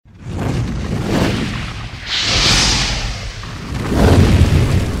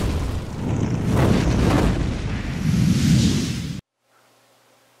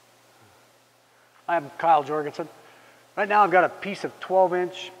I'm Kyle Jorgensen. Right now I've got a piece of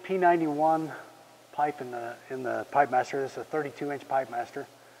 12-inch P91 pipe in the pipe master. This is a 32-inch pipe master.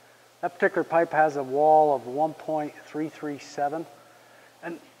 That particular pipe has a wall of 1.337,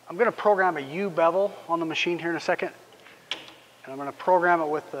 and I'm going to program a U bevel on the machine here in a second, and I'm going to program it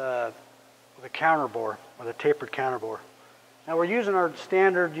with a counter bore, with a tapered counter bore. Now we're using our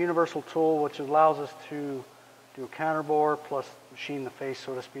standard universal tool, which allows us to do a counter bore plus machine the face,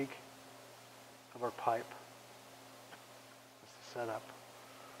 so to speak, of our pipe. That's the setup.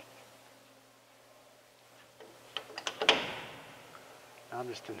 Now I'm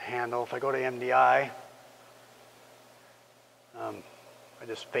just in handle. If I go to MDI, I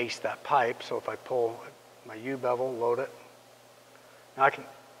just face that pipe. So if I pull my U bevel, load it. Now I can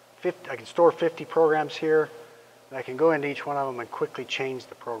store 50 programs here, and I can go into each one of them and quickly change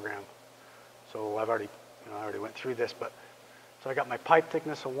the program. So I already went through this, but so I got my pipe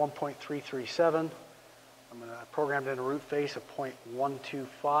thickness of 1.337. I programmed in a root face of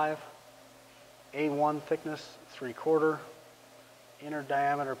 0.125. A1 thickness, 3/4. Inner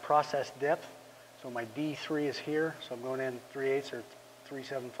diameter process depth. So my D3 is here, so I'm going in 3/8 or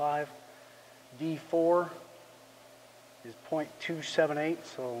 375. D4 is 0.278,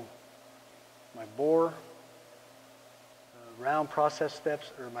 so my bore. Round process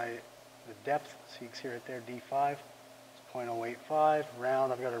steps, or the depth, so you can see right there, D5. 0.085.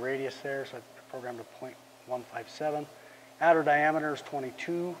 Round, I've got a radius there, so I programmed to 0.157. Outer diameter is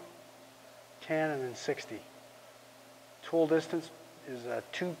 22, 10, and then 60. Tool distance is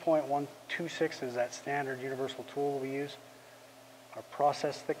 2.126 is that standard universal tool we use. Our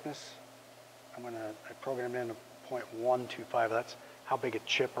process thickness, I programmed in a 0.125. That's how big a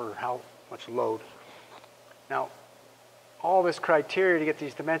chip or how much load. Now, all this criteria to get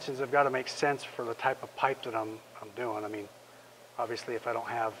these dimensions have got to make sense for the type of pipe that I'm doing. I mean, obviously if I don't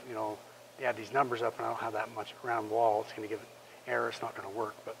have, add these numbers up and I don't have that much round wall, it's going to give it error, it's not going to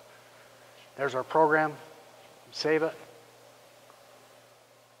work. But there's our program. Save it.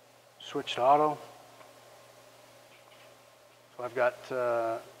 Switch to auto. So I've got,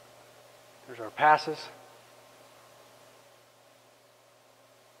 there's our passes.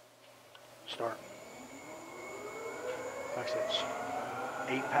 Start. Actually, it's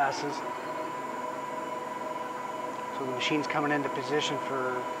 8 passes. So the machine's coming into position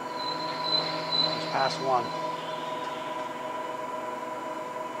for pass 1.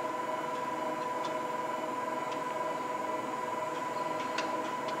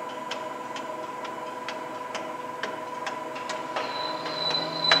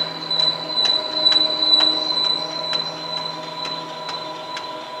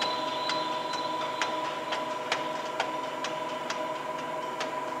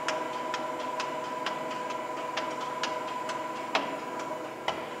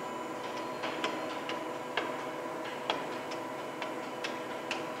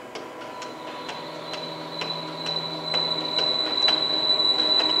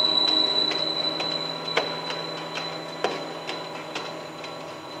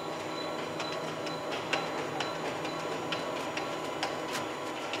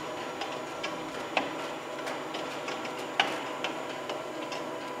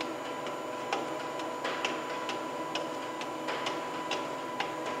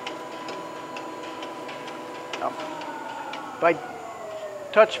 If I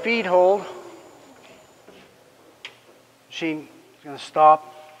touch feed hold, machine is going to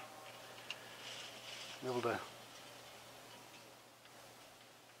stop. I'm able to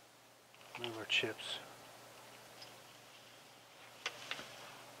move our chips.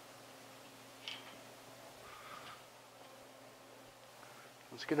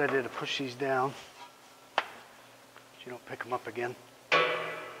 It's a good idea to push these down so you don't pick them up again.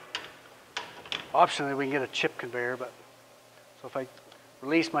 Optionally, we can get a chip conveyor, but so if I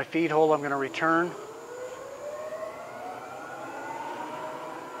release my feed hold, I'm going to return.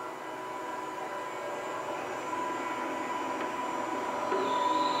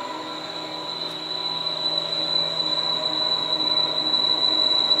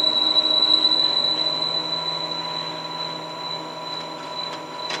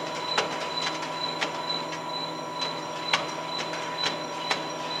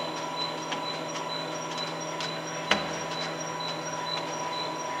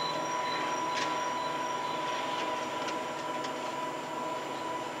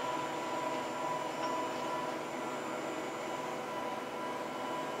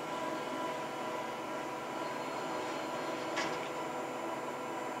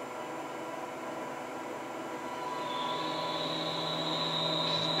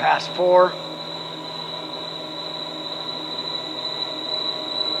 Pass 4.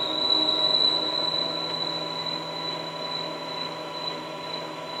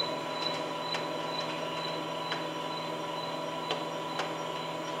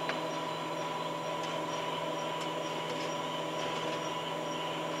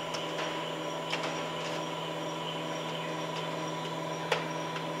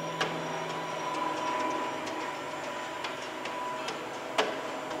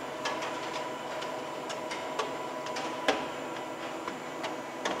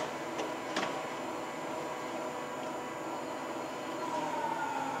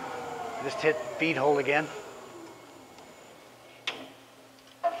 Just hit feed hold again.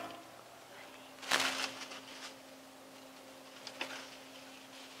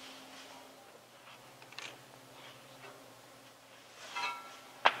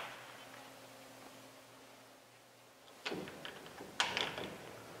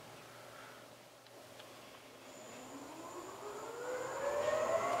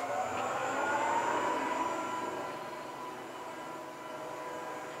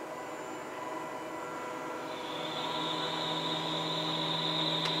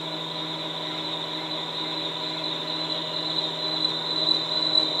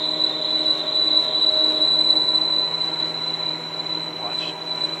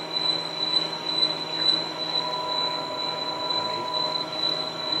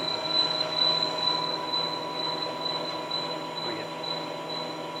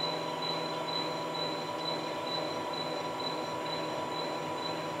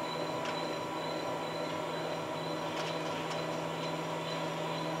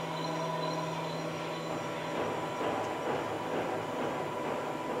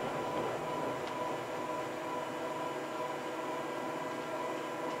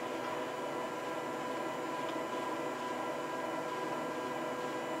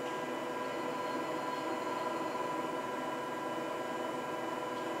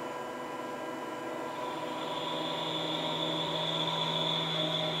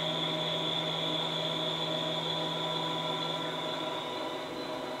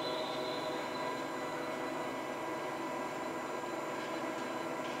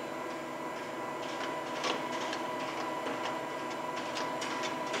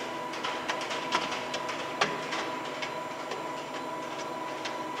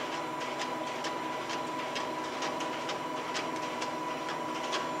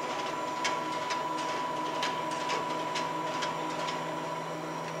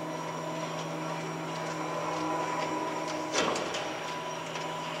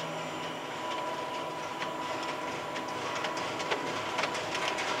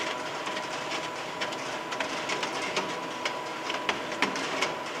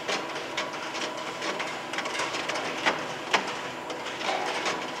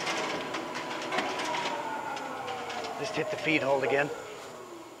 Just hit the feed hold again.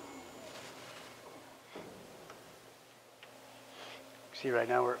 See, right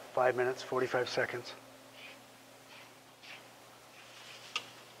now we're at 5 minutes, 45 seconds.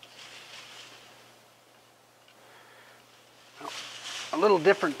 A little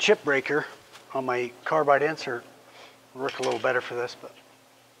different chip breaker on my carbide insert will work a little better for this, but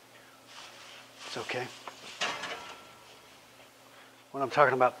it's okay. What I'm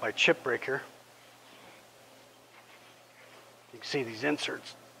talking about by chip breaker, you can see these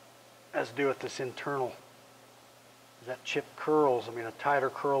inserts has to do with this internal. That chip curls. I mean, a tighter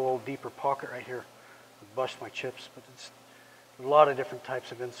curl, a little deeper pocket right here would bust my chips, but it's a lot of different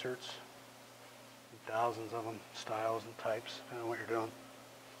types of inserts. Thousands of them, styles and types, depending on what you're doing.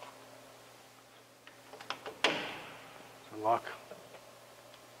 So lock.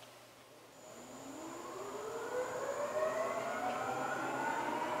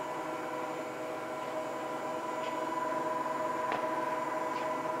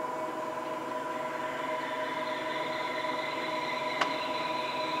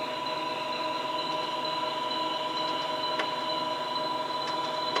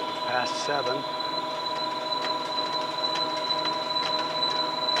 Past 7.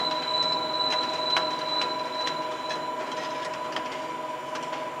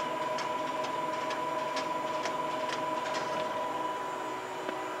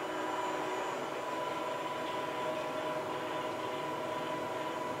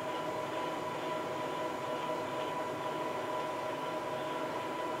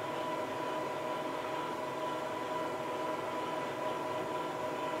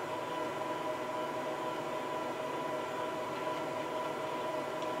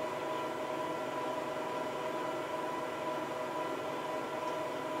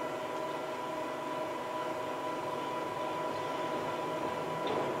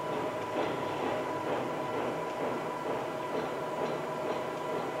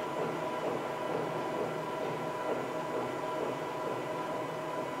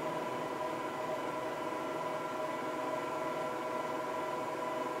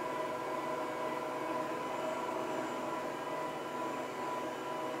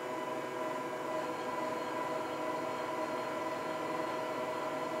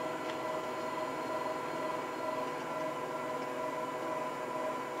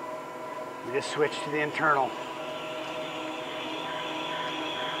 We just switch to the internal.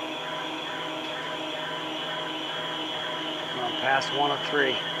 We're on pass 1 of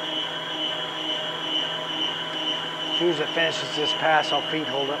 3. soon as it finishes this pass, I'll feed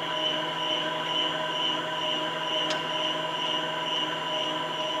hold it.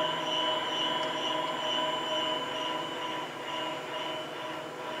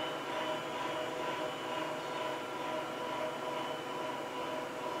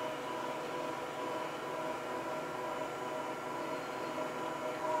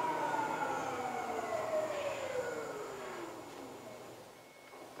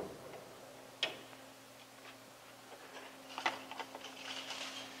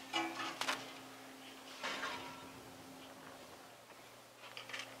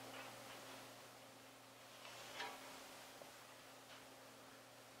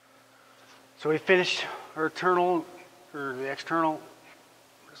 So we finished our internal, or the external.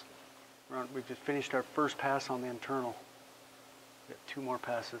 We've just finished our first pass on the internal. We got 2 more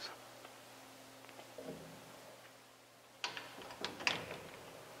passes.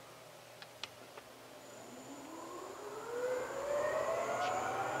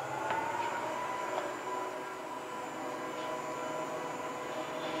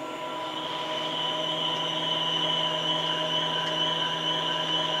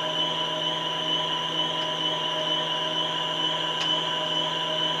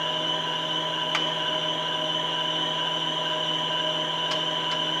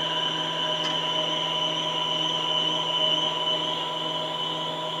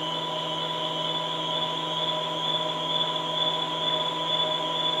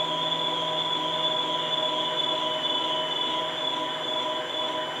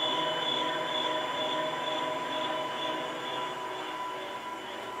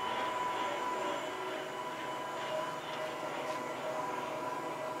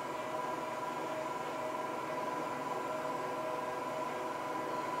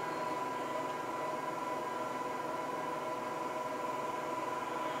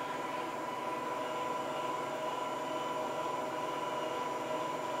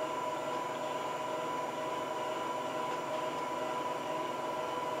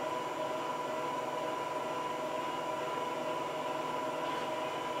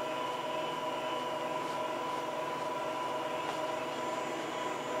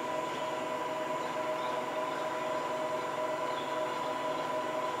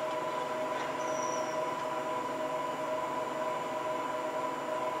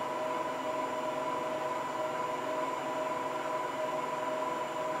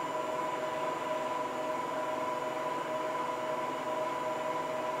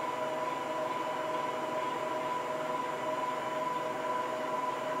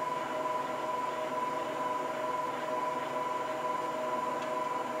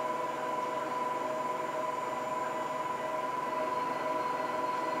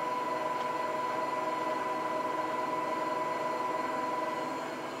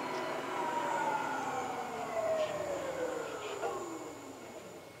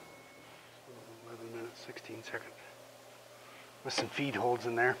 Second. With some feed holds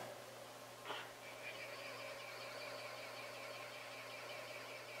in there.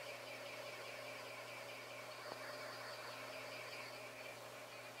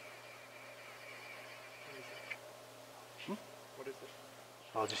 What is it?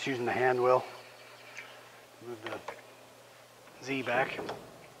 I'll just using the hand wheel. Move the Z back.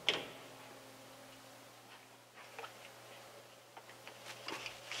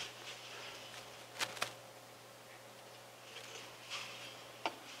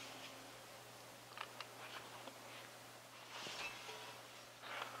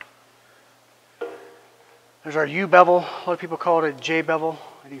 There's our U bevel. A lot of people call it a J bevel.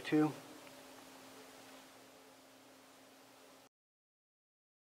 I do too.